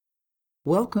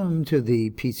Welcome to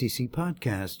the PCC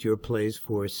Podcast, your place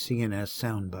for CNS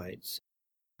Soundbites.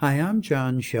 Hi, I'm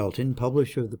John Shelton,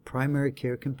 publisher of the Primary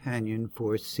Care Companion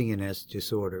for CNS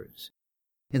Disorders.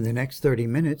 In the next 30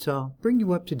 minutes, I'll bring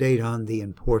you up to date on the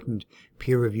important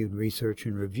peer-reviewed research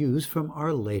and reviews from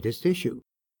our latest issue.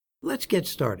 Let's get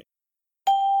started.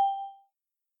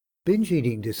 Binge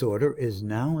eating disorder is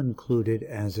now included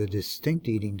as a distinct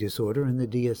eating disorder in the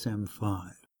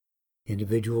DSM-5.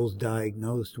 Individuals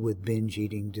diagnosed with binge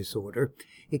eating disorder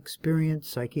experience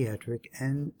psychiatric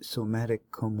and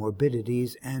somatic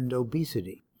comorbidities and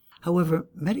obesity. However,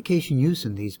 medication use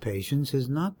in these patients has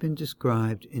not been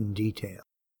described in detail.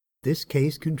 This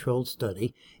case-controlled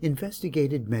study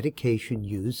investigated medication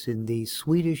use in the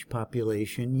Swedish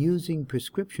population using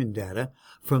prescription data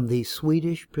from the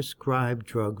Swedish Prescribed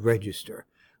Drug Register,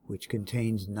 which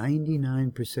contains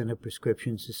 99% of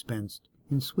prescriptions dispensed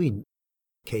in Sweden.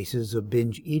 Cases of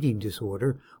binge eating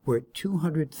disorder were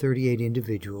 238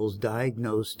 individuals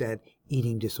diagnosed at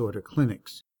eating disorder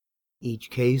clinics.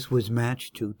 Each case was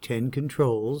matched to 10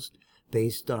 controls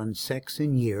based on sex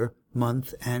and year,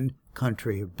 month, and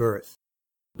country of birth.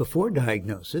 Before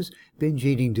diagnosis, binge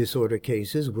eating disorder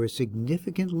cases were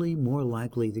significantly more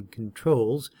likely than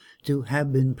controls to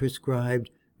have been prescribed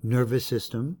nervous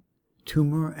system,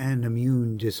 tumor and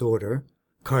immune disorder,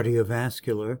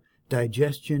 cardiovascular,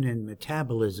 digestion and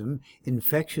metabolism,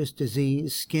 infectious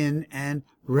disease, skin, and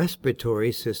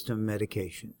respiratory system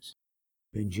medications.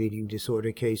 Binge eating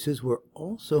disorder cases were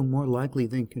also more likely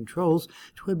than controls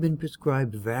to have been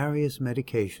prescribed various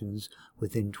medications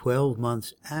within 12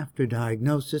 months after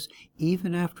diagnosis,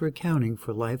 even after accounting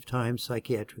for lifetime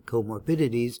psychiatric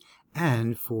comorbidities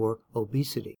and for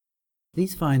obesity.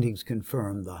 These findings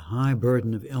confirm the high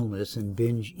burden of illness in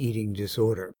binge eating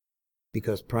disorder.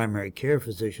 Because primary care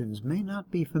physicians may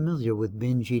not be familiar with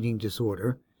binge eating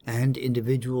disorder, and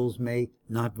individuals may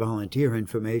not volunteer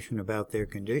information about their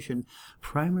condition,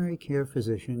 primary care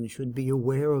physicians should be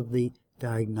aware of the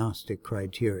diagnostic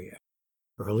criteria.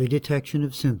 Early detection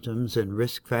of symptoms and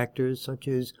risk factors such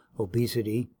as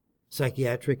obesity,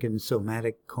 psychiatric and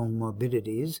somatic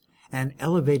comorbidities, and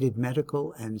elevated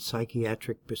medical and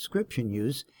psychiatric prescription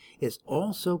use is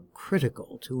also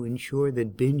critical to ensure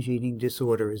that binge eating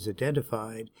disorder is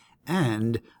identified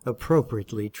and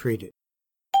appropriately treated.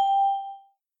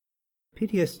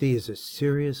 PTSD is a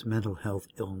serious mental health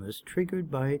illness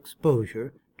triggered by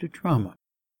exposure to trauma.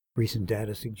 Recent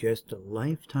data suggest a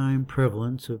lifetime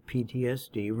prevalence of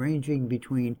PTSD ranging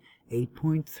between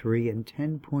 8.3 and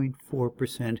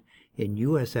 10.4% in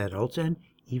U.S. adults and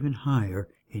even higher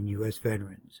in U.S.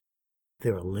 veterans.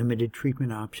 There are limited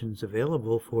treatment options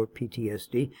available for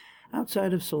PTSD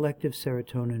outside of selective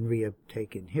serotonin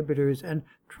reuptake inhibitors and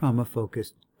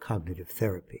trauma-focused cognitive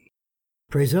therapy.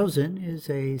 Prazosin is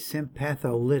a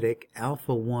sympatholytic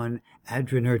alpha-1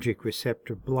 adrenergic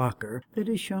receptor blocker that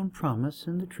has shown promise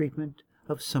in the treatment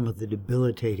of some of the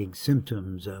debilitating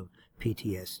symptoms of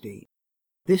PTSD.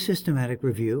 This systematic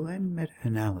review and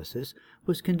meta-analysis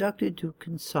was conducted to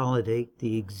consolidate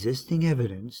the existing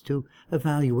evidence to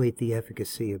evaluate the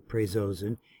efficacy of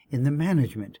prazosin in the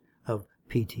management of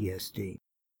PTSD.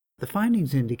 The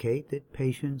findings indicate that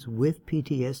patients with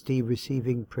PTSD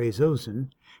receiving prazosin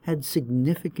had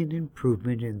significant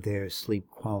improvement in their sleep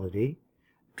quality,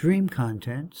 dream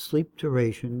content, sleep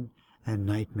duration, and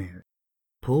nightmares.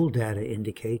 Pooled data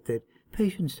indicate that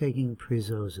patients taking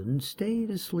prazosin stayed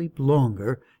asleep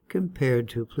longer compared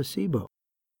to placebo.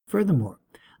 Furthermore,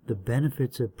 the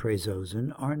benefits of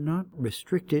prazosin are not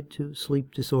restricted to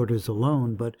sleep disorders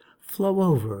alone, but flow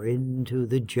over into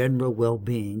the general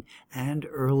well-being and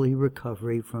early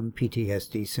recovery from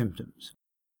PTSD symptoms.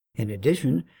 In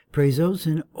addition,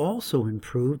 prazosin also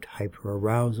improved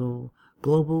hyperarousal,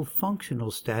 global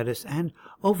functional status, and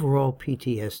overall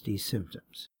PTSD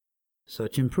symptoms.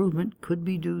 Such improvement could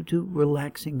be due to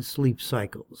relaxing sleep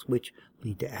cycles, which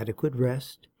lead to adequate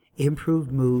rest, improved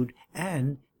mood,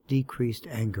 and decreased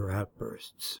anger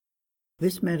outbursts.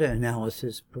 This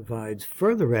meta-analysis provides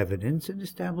further evidence in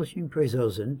establishing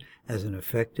prazosin as an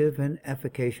effective and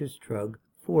efficacious drug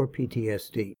for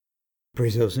PTSD.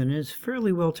 Prazosin is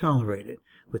fairly well tolerated,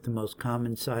 with the most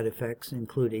common side effects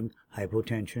including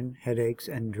hypotension, headaches,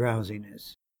 and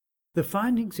drowsiness. The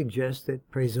findings suggest that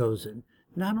prazosin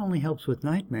not only helps with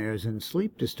nightmares and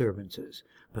sleep disturbances,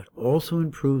 but also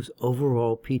improves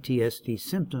overall PTSD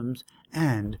symptoms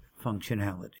and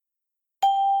functionality.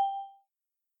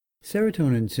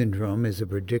 Serotonin syndrome is a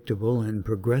predictable and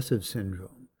progressive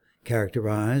syndrome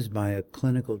characterized by a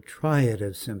clinical triad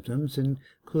of symptoms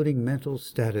including mental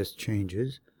status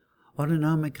changes,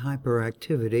 autonomic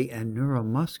hyperactivity, and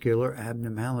neuromuscular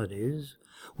abnormalities,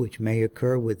 which may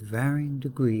occur with varying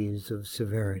degrees of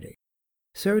severity.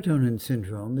 Serotonin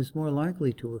syndrome is more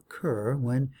likely to occur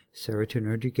when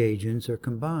serotonergic agents are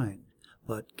combined,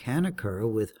 but can occur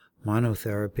with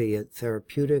monotherapy at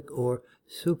therapeutic or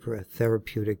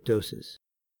supratherapeutic doses.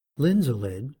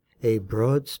 Linezolid, a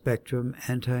broad-spectrum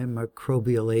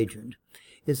antimicrobial agent,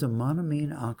 is a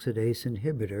monoamine oxidase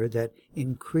inhibitor that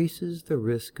increases the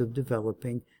risk of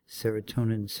developing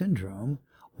serotonin syndrome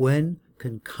when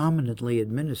concomitantly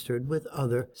administered with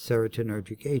other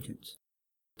serotonergic agents.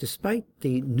 Despite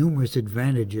the numerous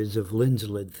advantages of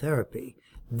linezolid therapy,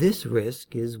 this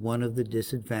risk is one of the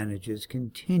disadvantages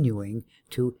continuing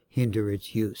to hinder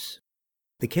its use.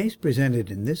 The case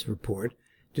presented in this report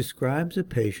describes a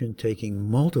patient taking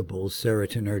multiple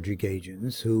serotonergic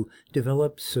agents who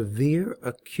developed severe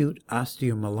acute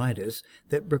osteomyelitis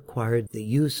that required the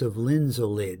use of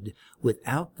linezolid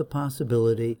without the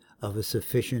possibility of a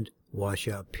sufficient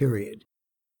washout period.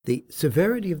 The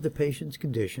severity of the patient's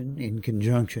condition, in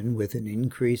conjunction with an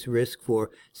increased risk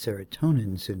for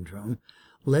serotonin syndrome,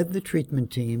 led the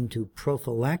treatment team to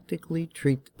prophylactically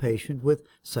treat the patient with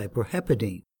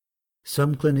cyproheptadine.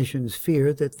 Some clinicians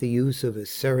fear that the use of a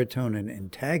serotonin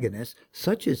antagonist,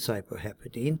 such as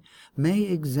cyproheptadine, may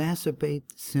exacerbate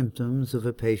symptoms of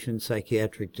a patient's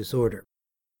psychiatric disorder.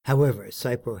 However,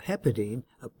 cyproheptadine,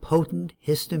 a potent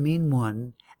histamine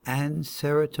 1 and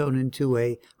serotonin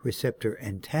 2A receptor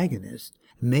antagonist,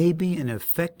 may be an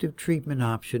effective treatment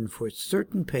option for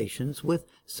certain patients with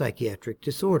psychiatric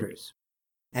disorders.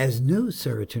 As new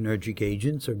serotonergic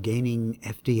agents are gaining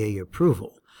FDA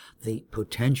approval, the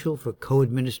potential for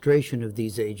co-administration of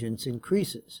these agents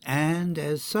increases, and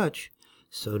as such,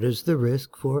 so does the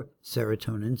risk for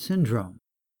serotonin syndrome.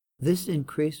 This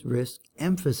increased risk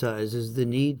emphasizes the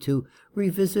need to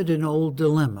revisit an old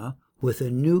dilemma with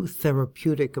a new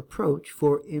therapeutic approach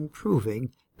for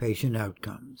improving patient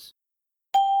outcomes.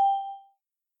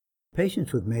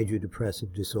 Patients with major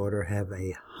depressive disorder have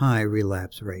a high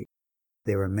relapse rate.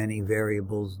 There are many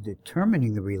variables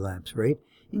determining the relapse rate,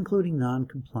 including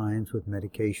noncompliance with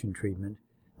medication treatment,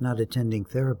 not attending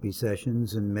therapy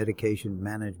sessions and medication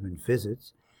management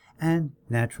visits, and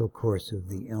natural course of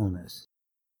the illness.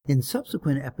 In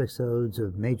subsequent episodes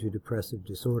of major depressive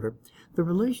disorder, the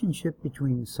relationship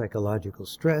between psychological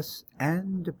stress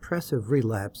and depressive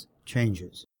relapse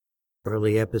changes.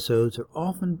 Early episodes are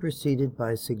often preceded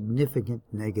by significant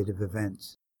negative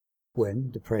events.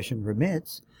 When depression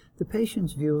remits, the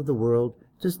patient's view of the world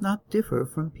does not differ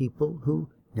from people who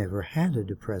never had a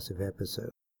depressive episode.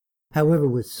 However,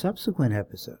 with subsequent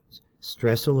episodes,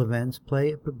 stressful events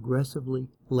play a progressively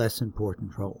less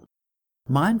important role.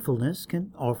 Mindfulness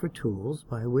can offer tools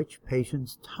by which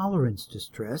patients' tolerance to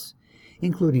stress,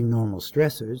 including normal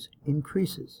stressors,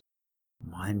 increases.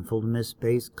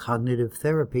 Mindfulness-based cognitive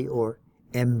therapy, or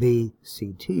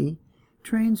MBCT,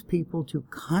 trains people to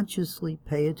consciously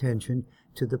pay attention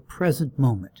to the present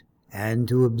moment and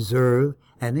to observe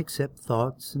and accept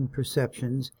thoughts and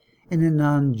perceptions in a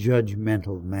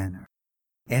non-judgmental manner.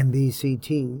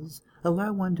 MBCTs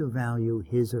allow one to value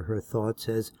his or her thoughts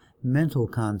as mental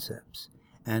concepts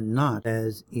and not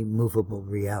as immovable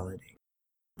reality.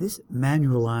 This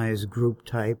manualized group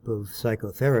type of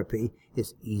psychotherapy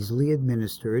is easily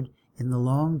administered in the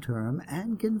long term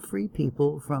and can free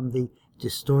people from the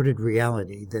distorted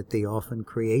reality that they often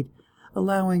create,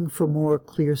 allowing for more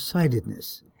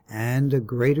clear-sightedness and a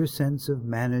greater sense of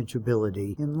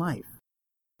manageability in life.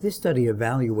 This study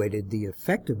evaluated the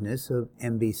effectiveness of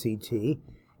MBCT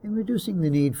in reducing the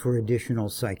need for additional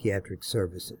psychiatric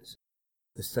services.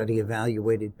 The study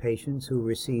evaluated patients who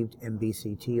received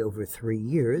MBCT over 3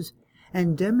 years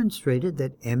and demonstrated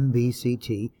that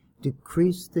MBCT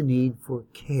decreased the need for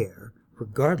care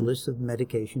regardless of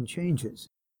medication changes.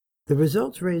 The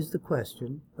results raised the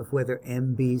question of whether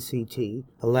MBCT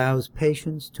allows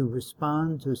patients to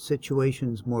respond to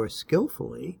situations more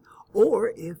skillfully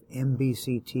or if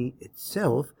MBCT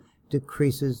itself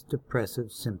decreases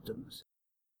depressive symptoms.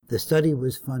 The study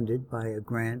was funded by a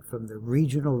grant from the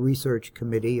Regional Research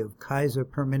Committee of Kaiser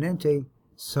Permanente,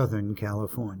 Southern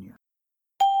California.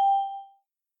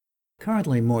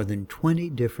 Currently, more than 20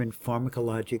 different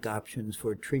pharmacologic options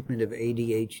for treatment of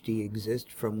ADHD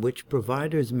exist from which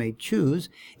providers may choose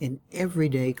in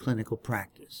everyday clinical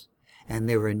practice, and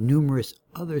there are numerous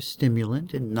other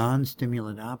stimulant and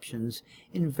non-stimulant options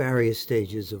in various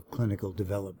stages of clinical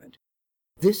development.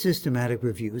 This systematic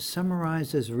review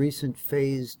summarizes recent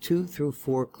Phase 2 through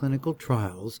 4 clinical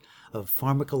trials of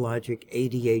pharmacologic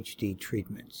ADHD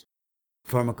treatments.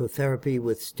 Pharmacotherapy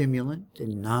with stimulant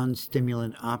and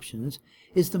non-stimulant options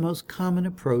is the most common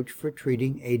approach for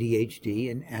treating ADHD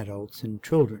in adults and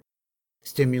children.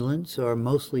 Stimulants are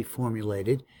mostly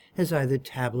formulated as either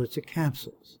tablets or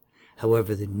capsules.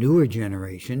 However, the newer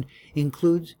generation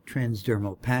includes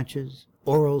transdermal patches,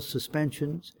 oral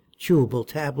suspensions, chewable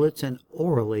tablets, and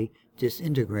orally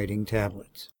disintegrating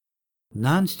tablets.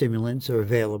 Non-stimulants are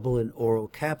available in oral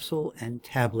capsule and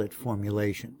tablet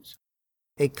formulations.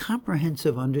 A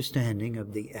comprehensive understanding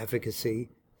of the efficacy,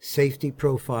 safety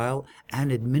profile,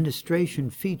 and administration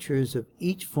features of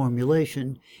each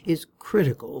formulation is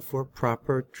critical for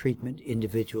proper treatment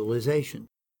individualization.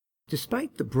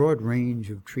 Despite the broad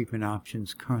range of treatment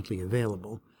options currently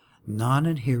available,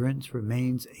 non-adherence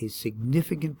remains a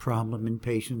significant problem in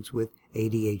patients with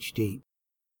ADHD.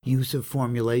 Use of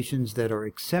formulations that are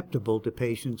acceptable to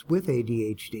patients with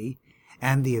ADHD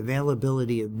and the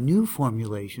availability of new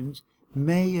formulations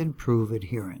may improve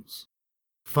adherence.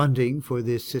 Funding for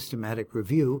this systematic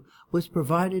review was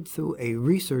provided through a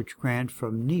research grant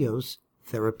from Neos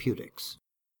Therapeutics.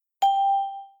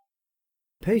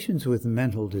 Patients with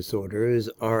mental disorders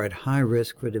are at high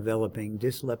risk for developing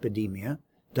dyslipidemia,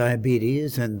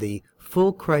 diabetes, and the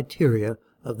full criteria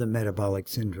of the metabolic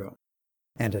syndrome.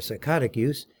 Antipsychotic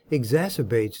use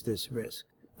exacerbates this risk,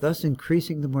 thus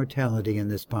increasing the mortality in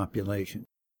this population.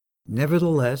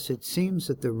 Nevertheless, it seems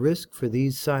that the risk for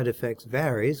these side effects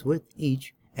varies with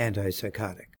each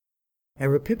antipsychotic.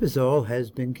 Aripiprazole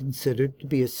has been considered to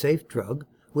be a safe drug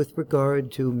with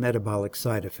regard to metabolic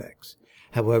side effects.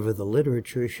 However, the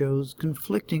literature shows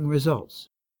conflicting results.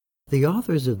 The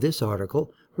authors of this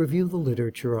article review the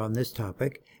literature on this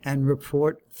topic and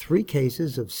report 3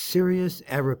 cases of serious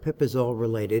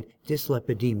aripiprazole-related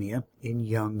dyslipidemia in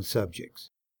young subjects.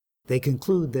 They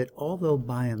conclude that although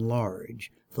by and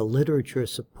large the literature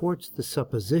supports the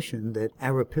supposition that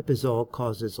aripiprazole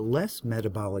causes less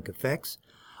metabolic effects,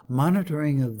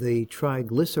 monitoring of the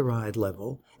triglyceride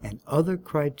level and other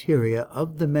criteria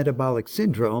of the metabolic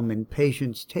syndrome in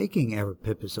patients taking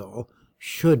aripiprazole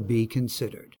should be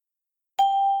considered.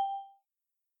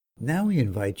 Now we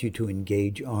invite you to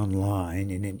engage online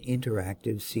in an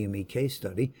interactive CME case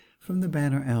study from the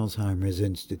Banner Alzheimer's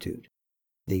Institute.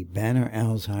 The Banner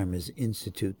Alzheimer's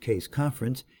Institute Case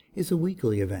Conference is a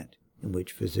weekly event in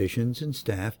which physicians and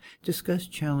staff discuss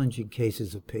challenging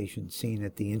cases of patients seen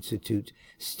at the Institute's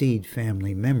Steed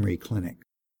Family Memory Clinic.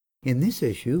 In this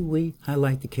issue, we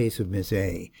highlight the case of Miss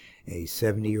A, a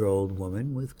 70-year-old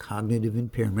woman with cognitive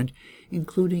impairment,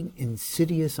 including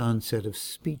insidious onset of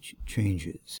speech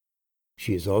changes.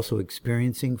 She is also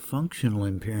experiencing functional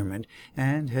impairment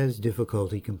and has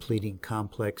difficulty completing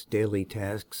complex daily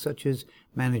tasks such as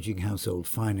managing household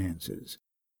finances.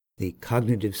 The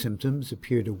cognitive symptoms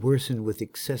appear to worsen with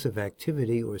excessive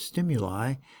activity or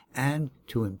stimuli and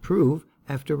to improve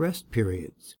after rest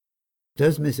periods.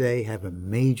 Does Ms. A have a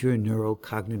major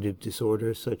neurocognitive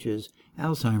disorder such as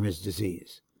Alzheimer's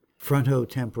disease,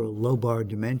 frontotemporal lobar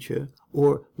dementia,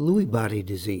 or Lewy body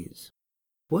disease?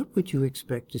 What would you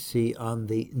expect to see on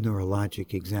the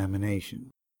neurologic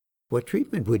examination? What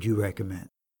treatment would you recommend?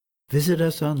 Visit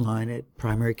us online at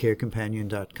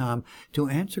primarycarecompanion.com to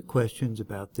answer questions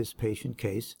about this patient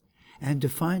case and to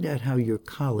find out how your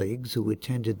colleagues who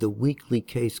attended the weekly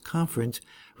case conference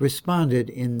responded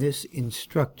in this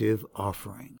instructive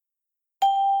offering.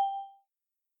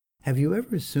 Have you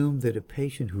ever assumed that a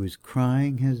patient who is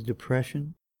crying has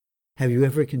depression? Have you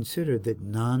ever considered that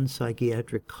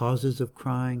non-psychiatric causes of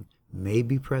crying may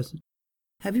be present?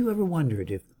 Have you ever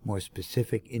wondered if more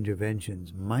specific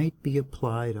interventions might be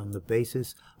applied on the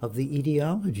basis of the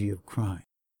etiology of crying?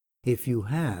 If you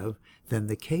have, then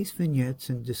the case vignettes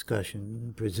and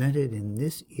discussion presented in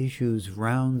this issue's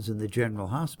Rounds in the General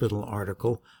Hospital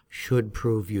article should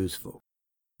prove useful.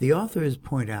 The authors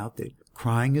point out that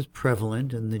crying is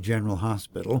prevalent in the General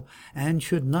Hospital and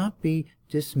should not be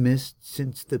dismissed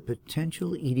since the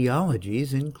potential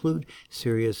etiologies include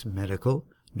serious medical,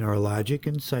 neurologic,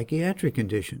 and psychiatric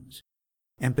conditions.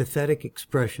 Empathetic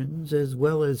expressions as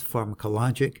well as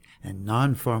pharmacologic and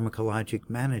non-pharmacologic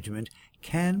management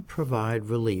can provide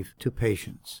relief to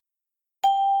patients.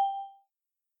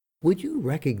 Would you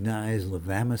recognize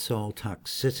levamisole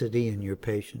toxicity in your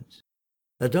patients?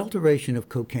 Adulteration of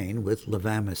cocaine with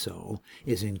levamisole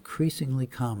is increasingly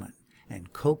common,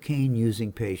 and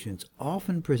cocaine-using patients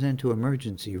often present to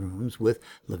emergency rooms with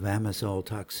levamisole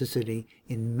toxicity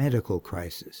in medical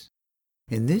crisis.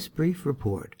 In this brief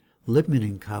report, Lipman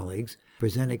and colleagues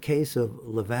present a case of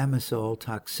levamisole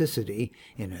toxicity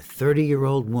in a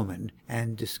 30-year-old woman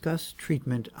and discuss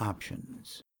treatment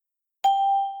options.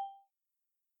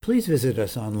 Please visit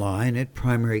us online at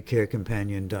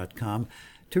primarycarecompanion.com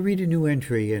to read a new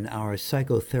entry in our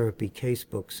Psychotherapy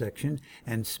Casebook section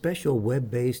and special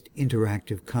web-based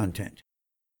interactive content.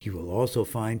 You will also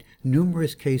find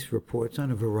numerous case reports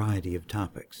on a variety of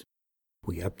topics.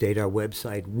 We update our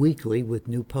website weekly with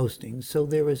new postings, so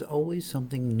there is always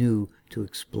something new to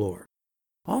explore.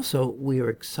 Also, we are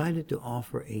excited to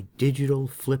offer a digital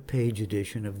flip-page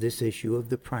edition of this issue of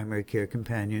the Primary Care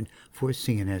Companion for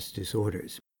CNS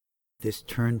Disorders. This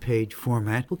turn-page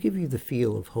format will give you the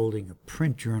feel of holding a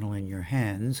print journal in your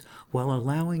hands while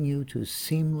allowing you to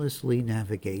seamlessly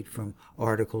navigate from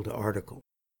article to article.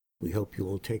 We hope you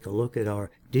will take a look at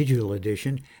our digital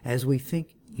edition, as we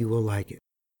think you will like it.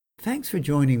 Thanks for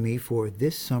joining me for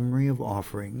this summary of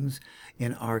offerings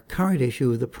in our current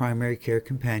issue of the Primary Care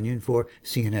Companion for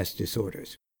CNS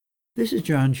Disorders. This is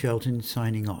John Shelton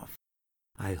signing off.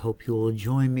 I hope you will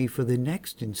join me for the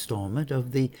next installment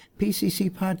of the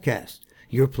PCC Podcast,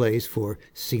 your place for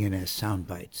CNS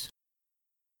Soundbites.